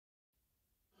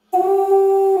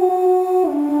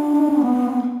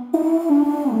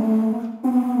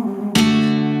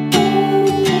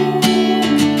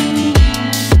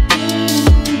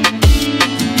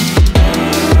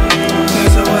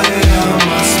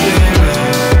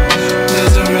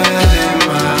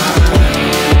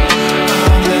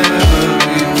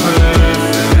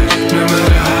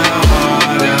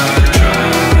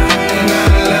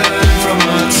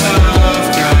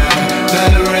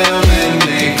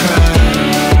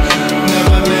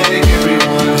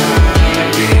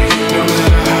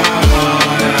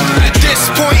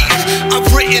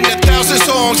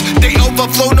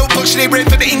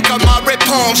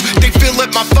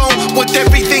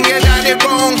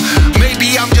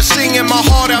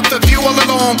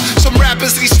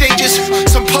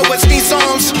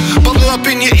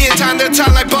in your ear time to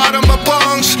time like bottom of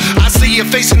bongs. I see your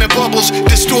face in the bubbles,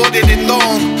 distorted and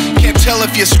long. Can't tell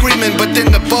if you're screaming, but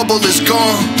then the bubble is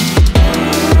gone.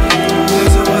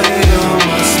 There's a weight on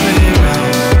my spirit,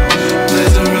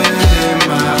 there's a red in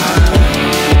my eye.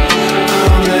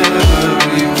 I'll never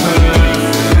be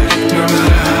perfect, no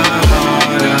matter how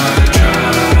hard I try.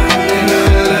 And I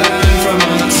learn from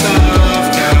all the tough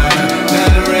guys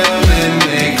that are real men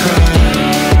they cry.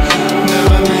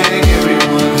 Never make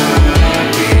everyone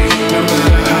happy, no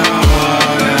matter how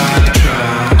hard I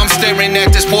try. I'm staring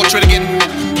at this portrait again,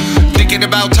 thinking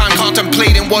about time,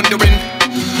 contemplating, wondering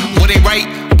what ain't right.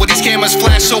 Will these cameras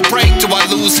flash so bright? Do I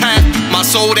lose half my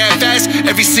soul that fast?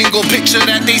 Every single picture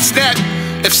that they snap.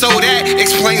 If so, that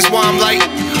explains why I'm like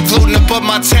floating above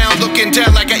my town, looking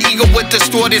down like an eagle with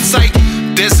distorted sight.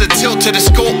 There's a tilt to the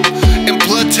scope and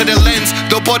blood to the lens.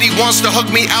 Nobody wants to hug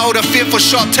me out of fear for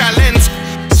sharp talons,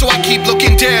 so I keep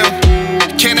looking down.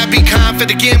 Can I be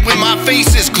confident again when my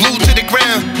face is glued to the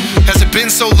ground? Has it been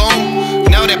so long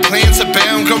now that plants are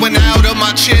bound, growing out of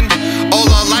my chin? All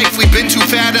our life we've been too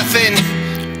fat or thin.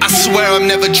 I swear I'm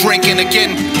never drinking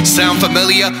again. Sound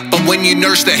familiar? But when you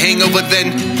nurse the hangover,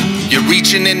 then you're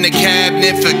reaching in the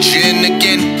cabinet for gin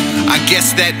again. I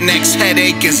guess that next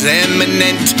headache is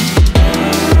imminent.